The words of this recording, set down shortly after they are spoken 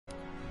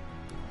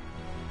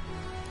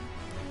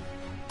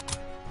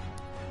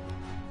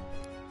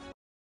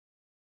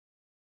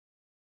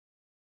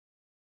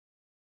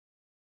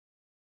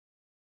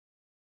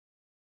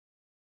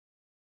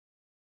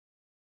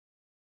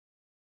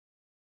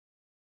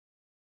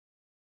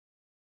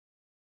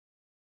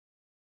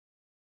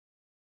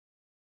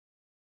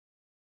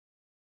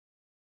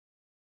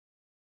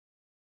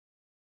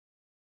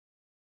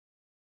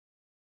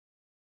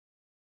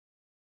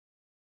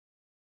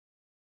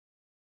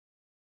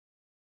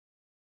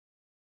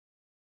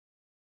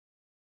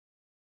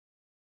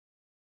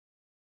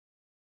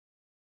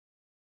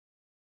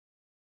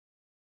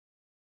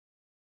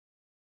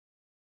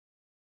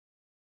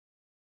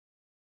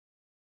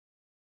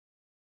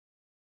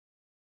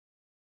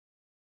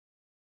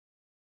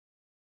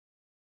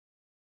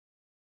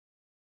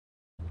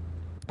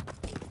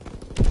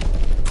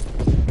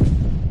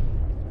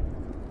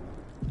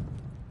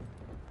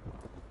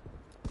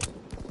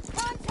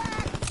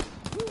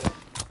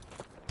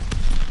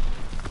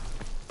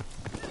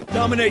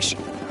Domination.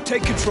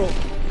 Take control.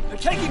 They're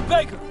taking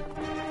Baker!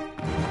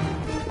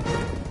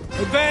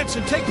 Advance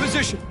and take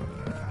position.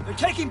 They're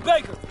taking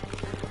Baker!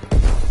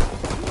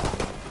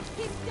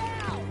 He's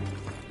down!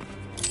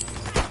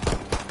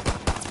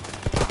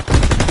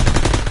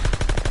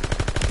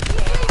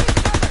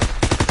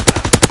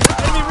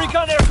 Enemy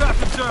recon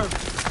aircraft observed!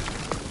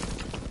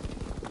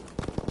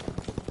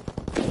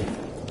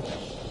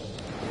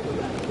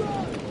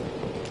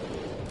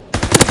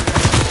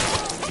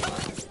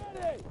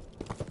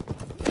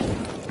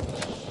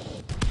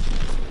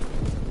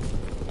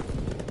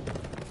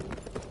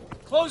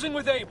 Closing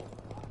with Able.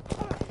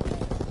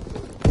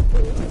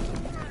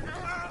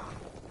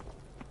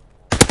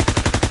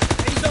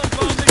 Azon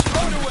bomb is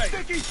thrown away.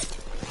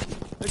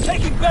 They're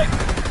taking Baker.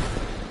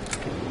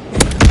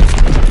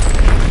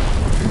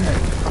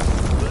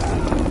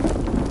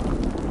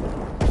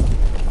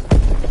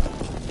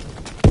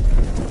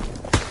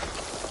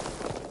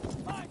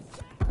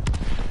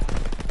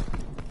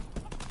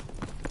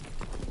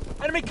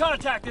 Enemy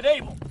contact at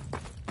Able.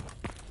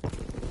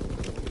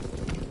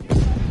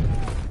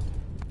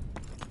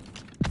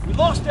 We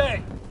lost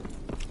A.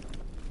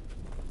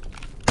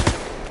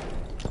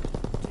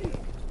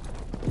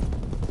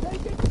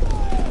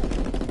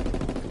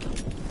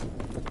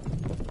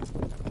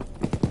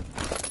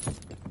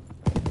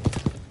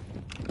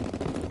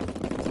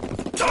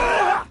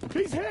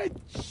 He's hit!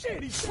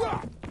 Shit, he's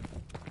shot!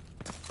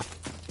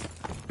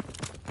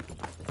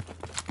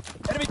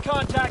 Enemy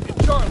contact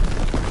at Charlie.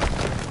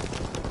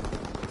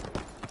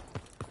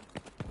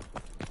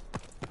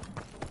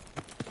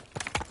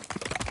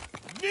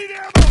 Need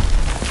ammo!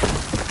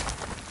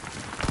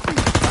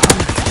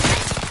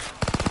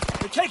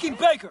 They're taking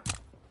Baker.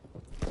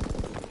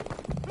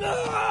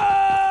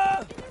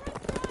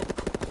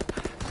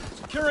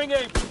 Securing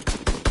Able.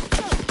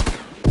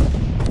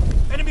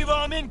 Enemy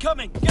bomb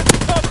incoming. Get the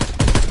cover.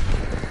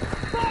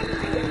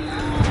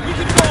 We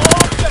control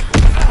all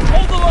objectives.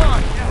 Hold the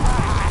line.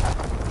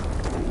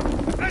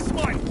 That's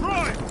my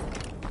prime!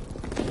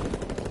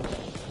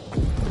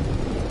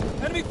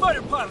 Enemy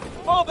fighter pilot.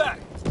 Fall back.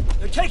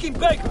 They're taking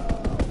Baker.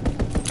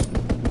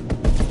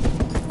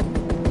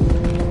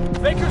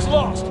 Baker's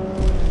lost.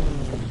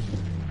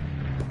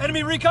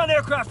 Enemy recon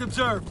aircraft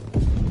observed.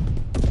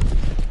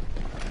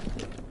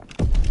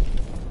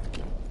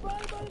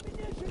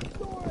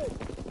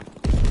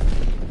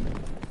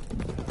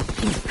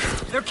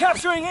 They're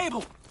capturing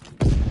Able.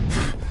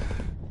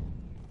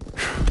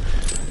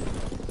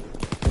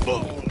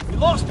 We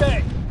lost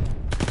A.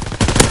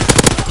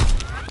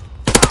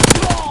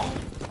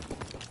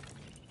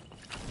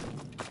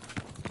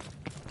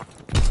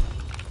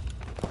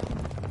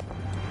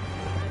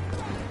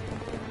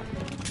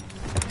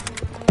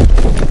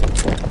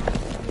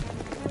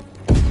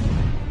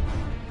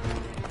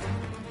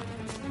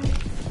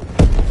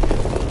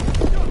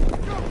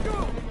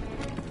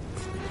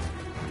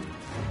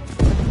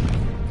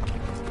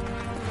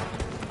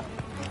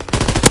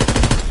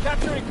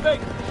 Capturing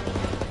Baker.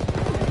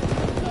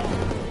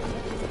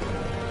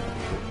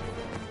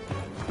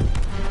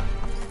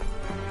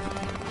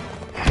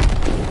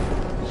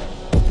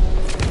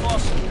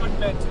 Lost some good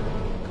men today.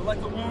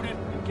 Collect the wounded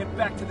and get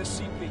back to the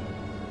CP.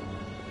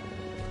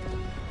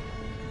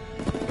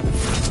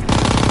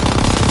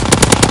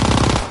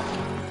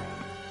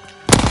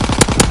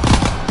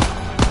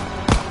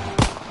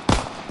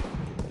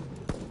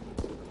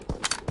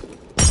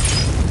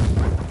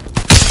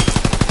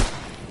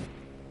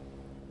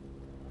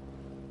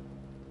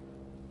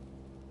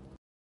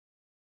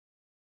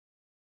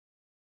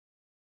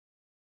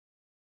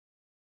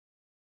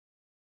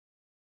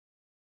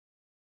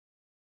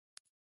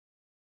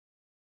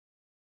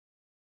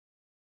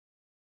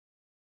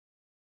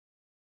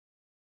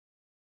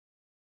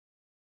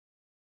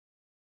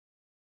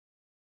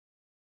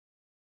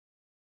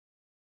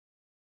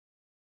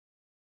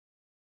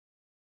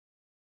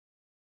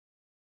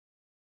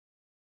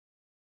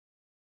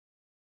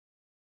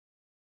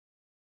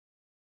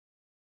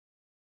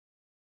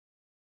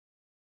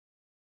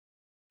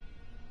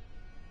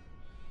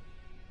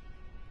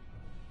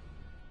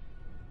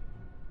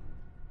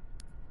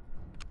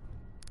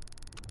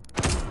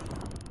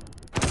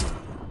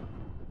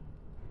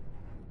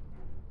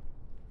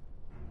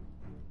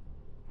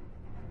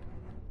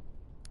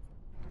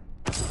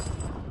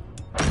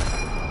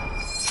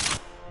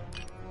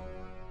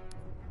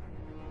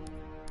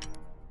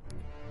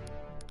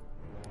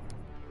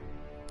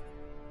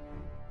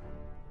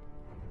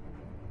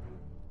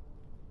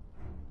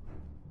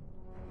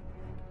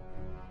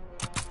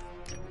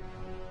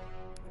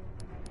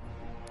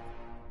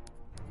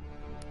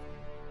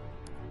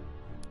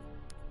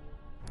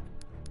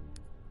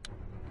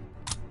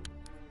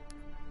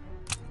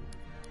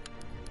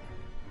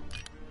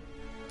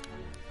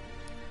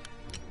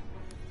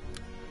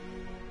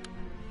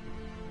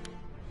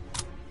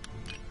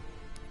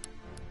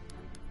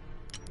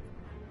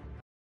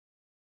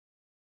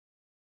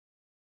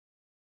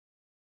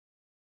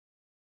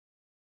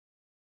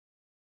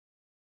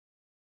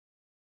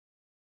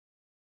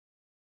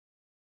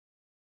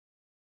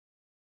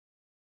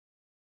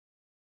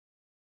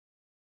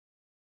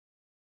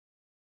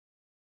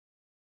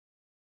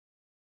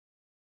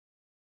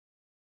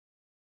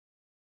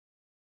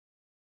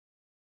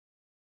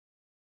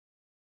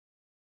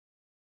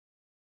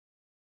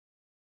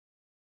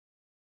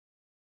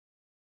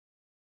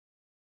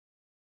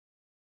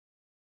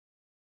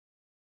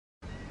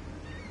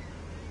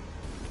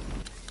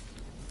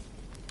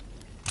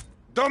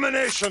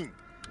 domination!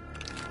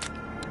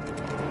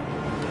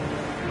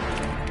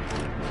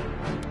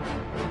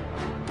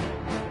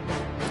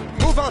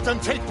 Move out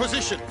and take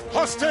position.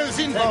 Hostiles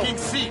inbound. Taking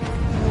C.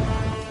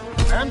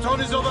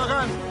 Anton is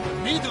overrun.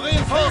 Need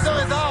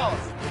reinforcements out.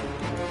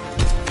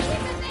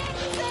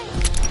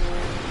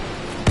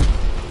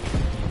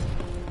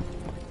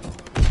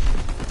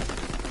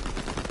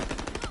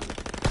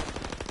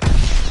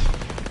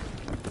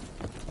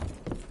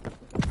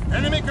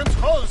 Enemy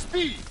controls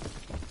B.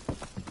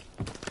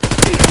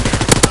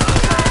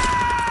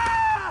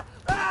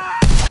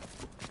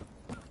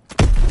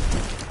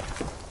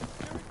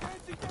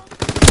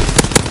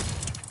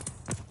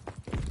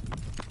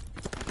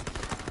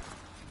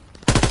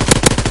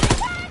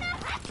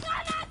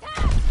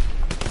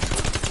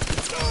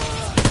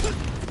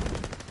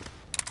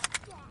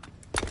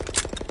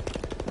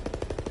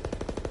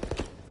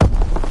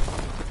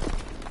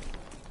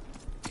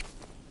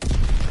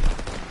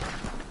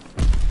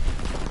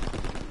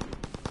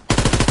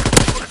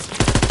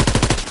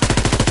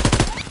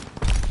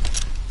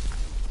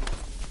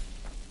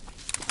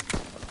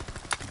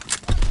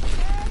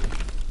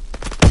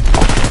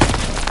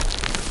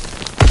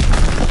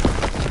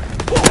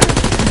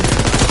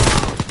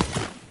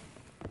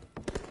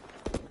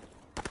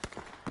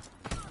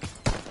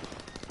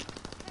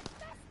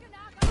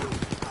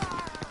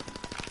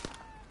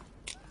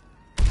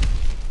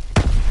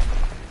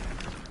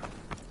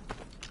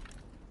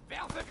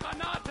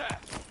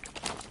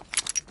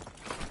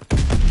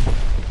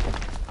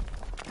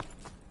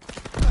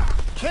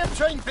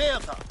 Capturing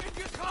Bertha.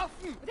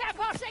 They're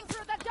pushing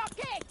through the dock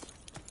gate!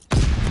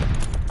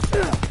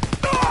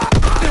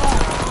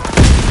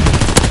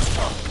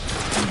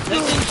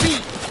 Taking B.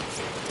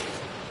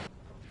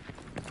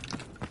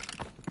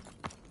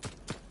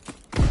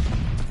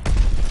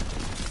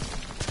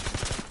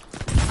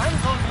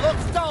 Anton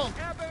locks down.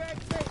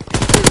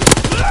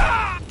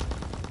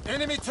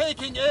 Enemy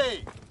taking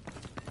A.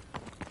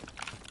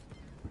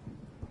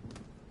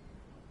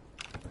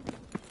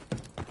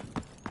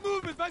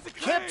 Movement by the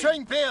crane!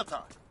 Capturing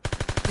Bertha.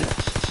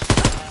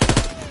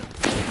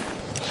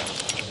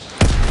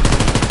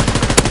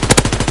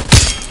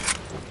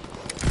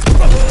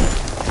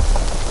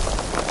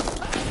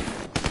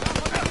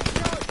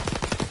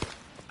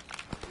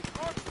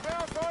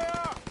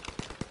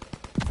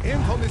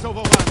 Anton is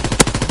overrun.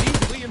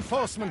 Need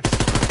reinforcements.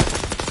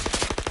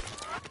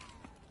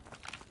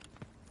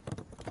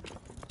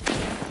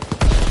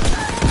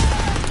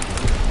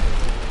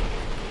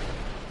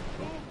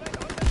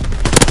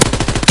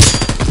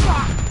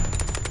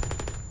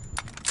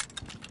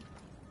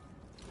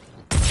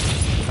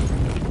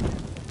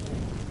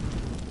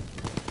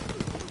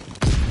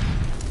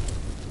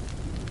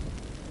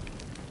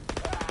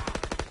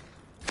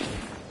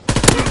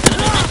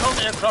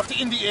 Aircraft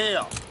in the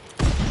air.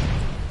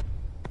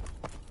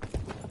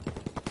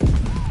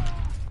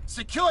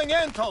 Securing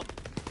Anton.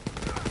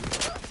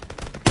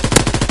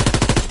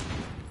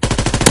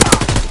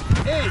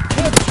 A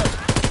captured.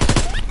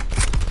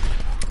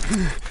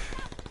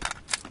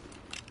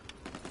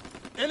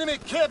 Enemy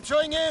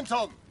capturing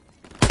Anton.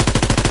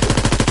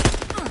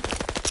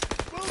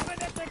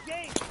 Movement at the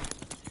gate!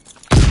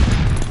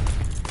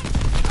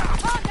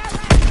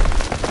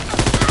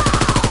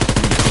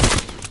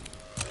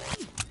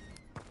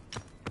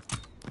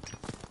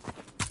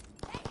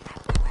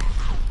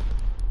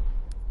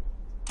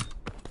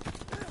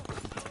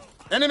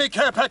 Enemy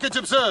care package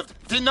observed.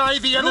 Deny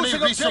the enemy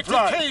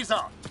resupply.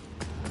 Kaiser.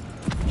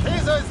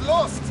 Kaiser is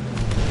lost.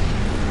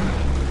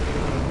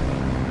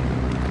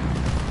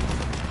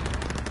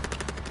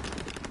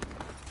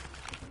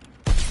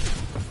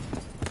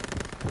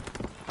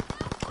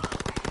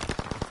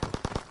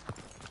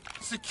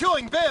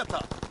 Securing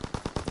Bertha.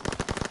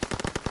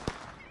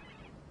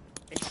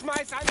 Ich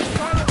schmeiß eine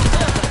Feuer!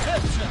 Bertha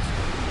captured.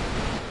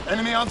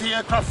 Enemy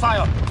anti-aircraft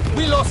fire.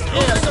 We lost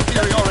air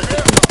superiority.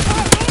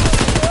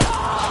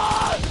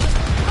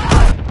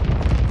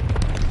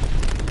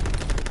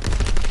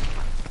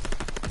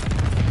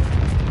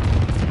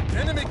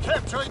 Enemy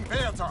capturing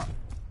Bertha.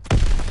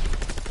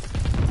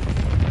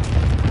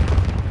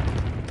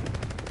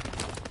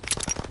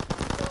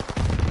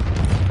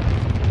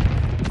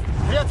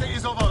 Bertha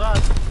is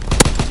overrun.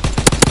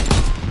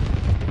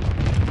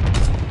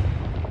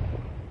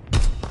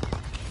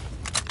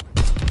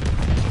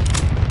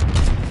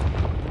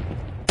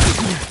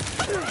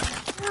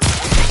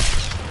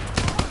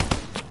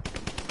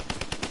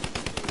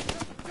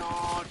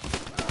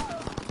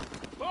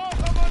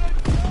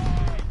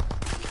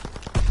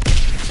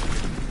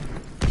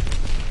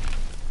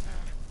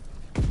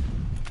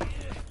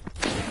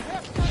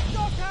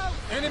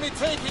 Enemy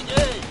taking A.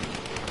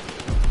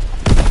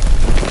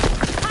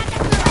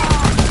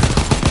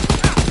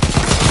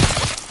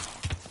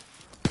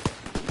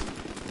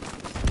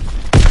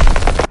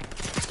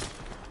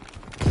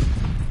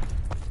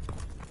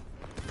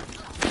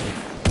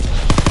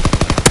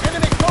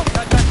 Enemy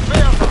contact at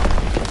Bertha.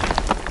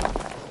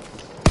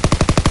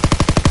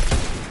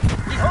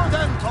 We hold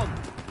Anton.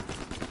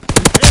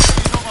 Bertha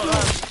is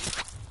overrun.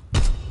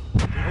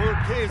 We hold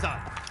Kaiser.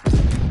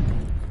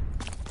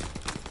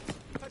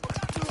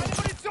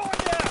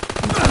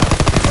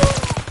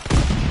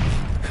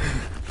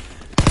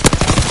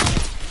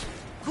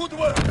 Good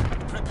work.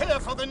 Prepare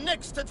for the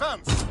next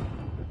advance.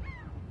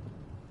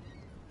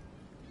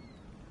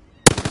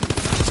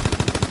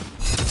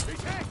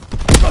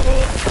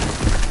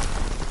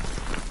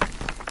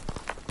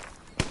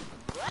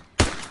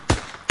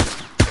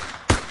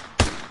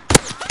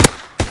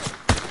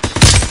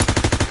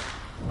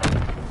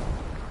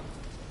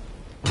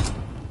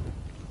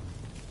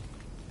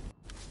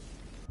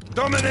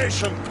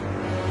 Domination!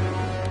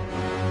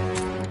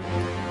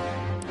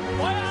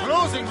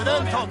 Closing with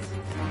Anton.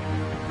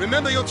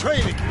 Remember your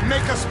training.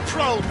 Make us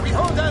proud. We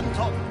hold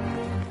Anton.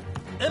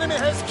 Enemy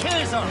has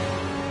Kaiser.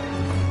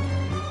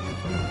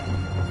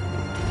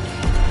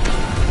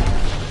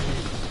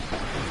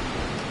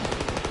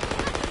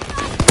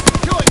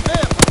 Securing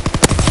there.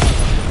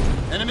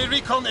 Enemy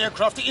recon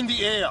aircraft in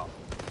the air.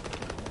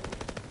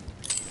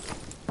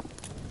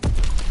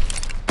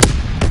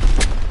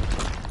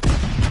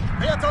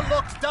 Bertha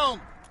locked down.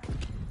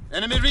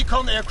 Enemy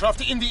recon aircraft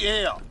in the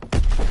air.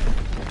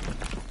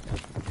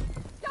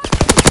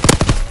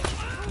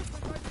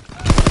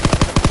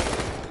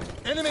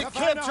 Enemy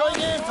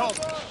capturing Anton.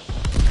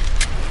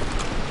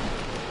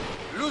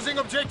 Losing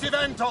objective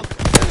Anton.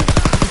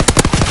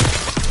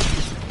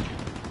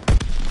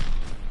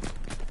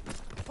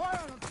 Fire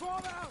and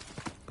fall out!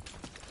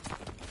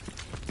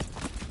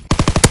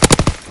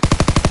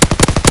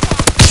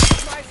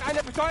 Schmeiß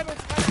eine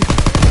Betäubungsgranate!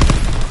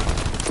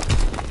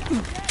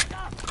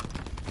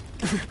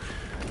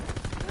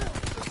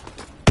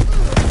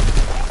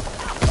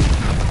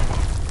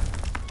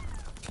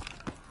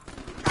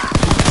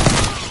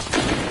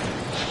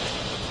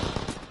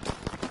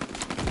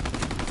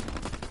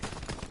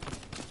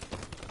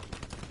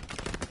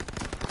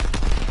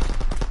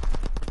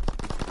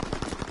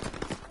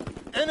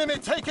 Enemy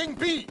taking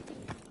B.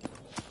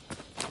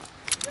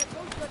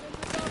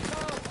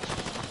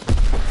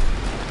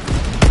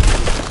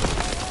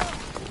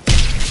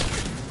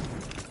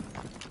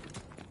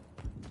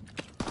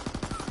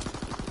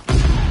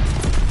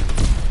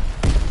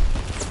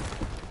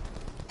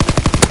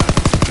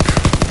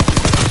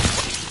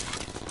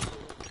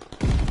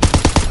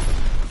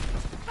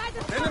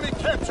 Enemy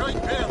capturing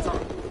Bertha.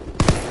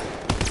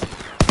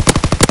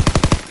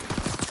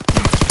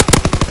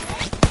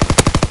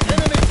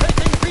 Enemy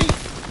taking B.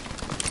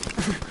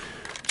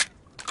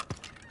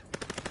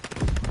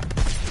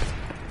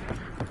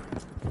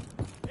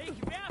 Ich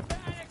werfe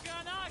eine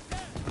Granate!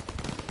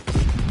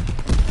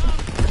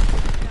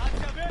 Er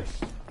hat's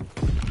erwischt!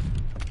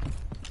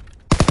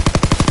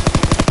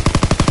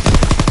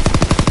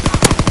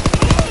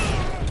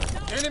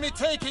 Enemy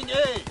taking A.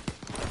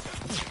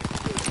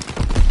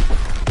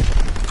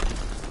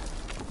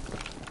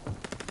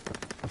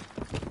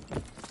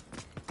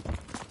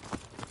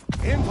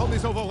 Anton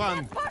is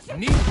overrun.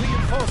 Need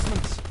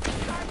reinforcements.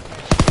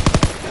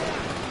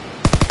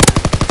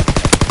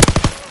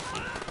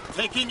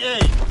 Taking A.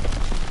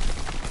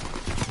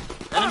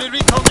 Enemy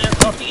recon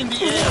aircraft in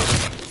the air.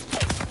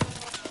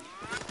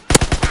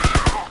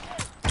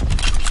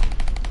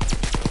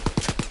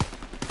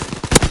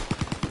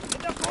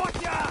 In der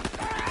Courtyard!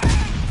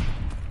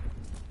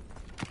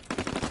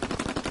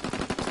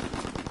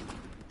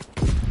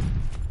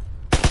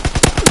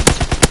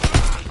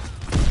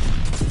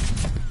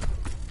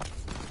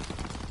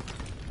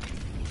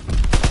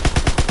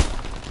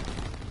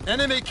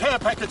 Enemy care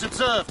package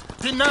observed.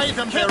 Deny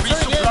them their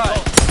resupply.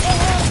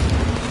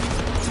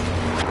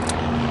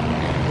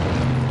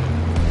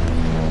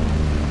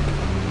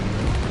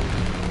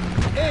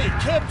 A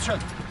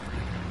captured.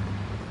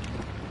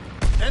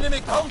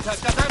 Enemy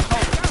contact at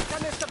Anton.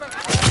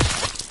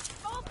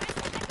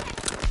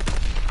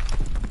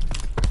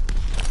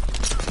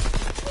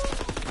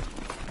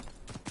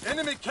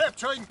 Enemy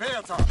capturing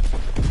Bertha.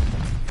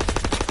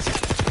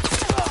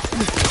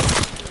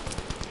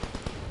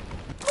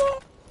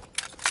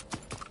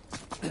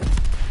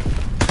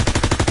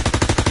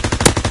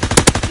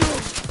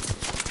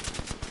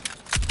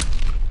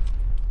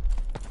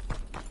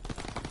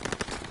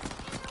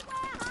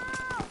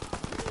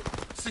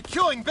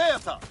 Securing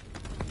Bertha.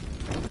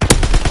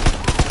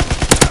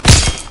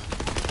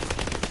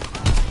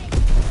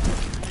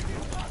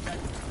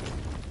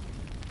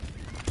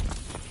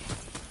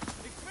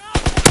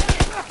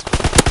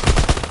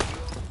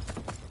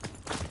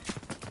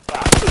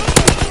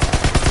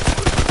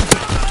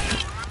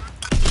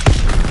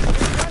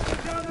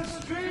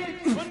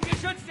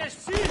 Ungeschütztes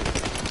Ziel!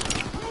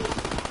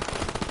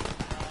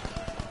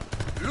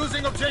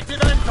 Losing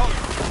objective Anton.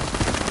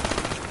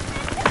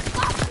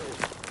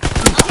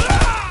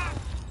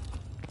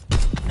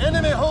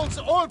 Enemy holds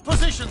all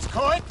positions.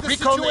 Correct the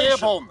Recon situation.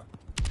 airborne.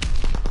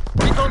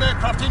 Recon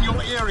aircraft in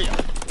your area.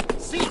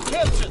 C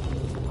captured.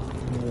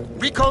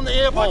 Recon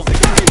airborne.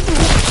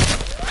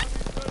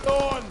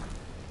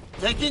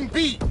 Taking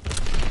B.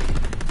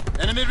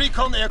 Enemy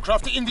recon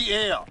aircraft in the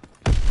air.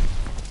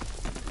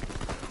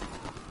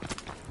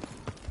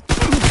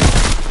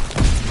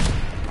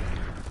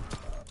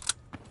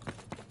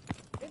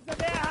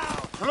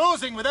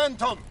 Closing with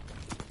Anton.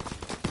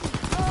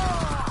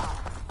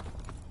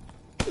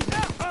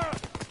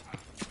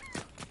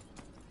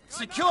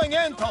 Securing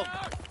Anton.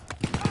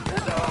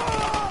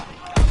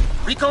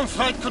 Recon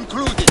flight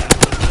concluded.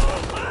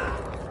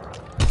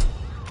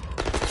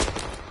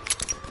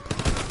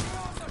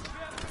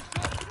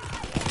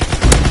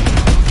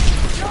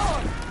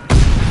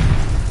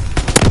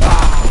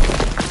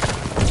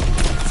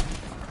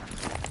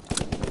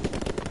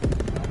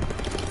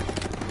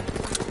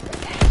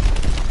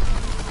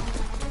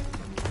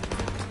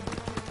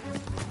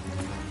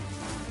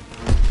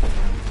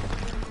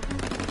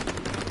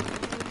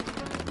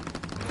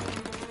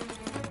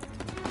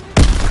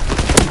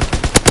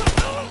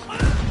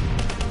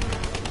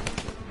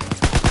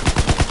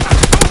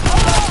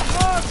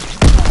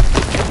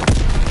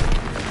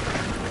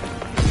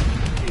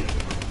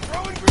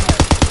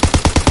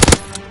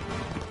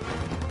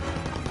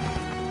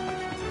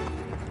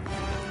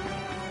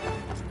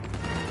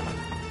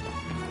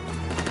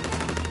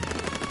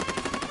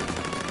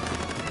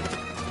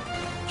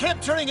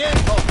 Capturing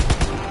airport!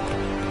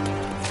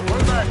 Fall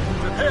back!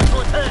 Prepare to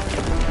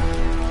attack!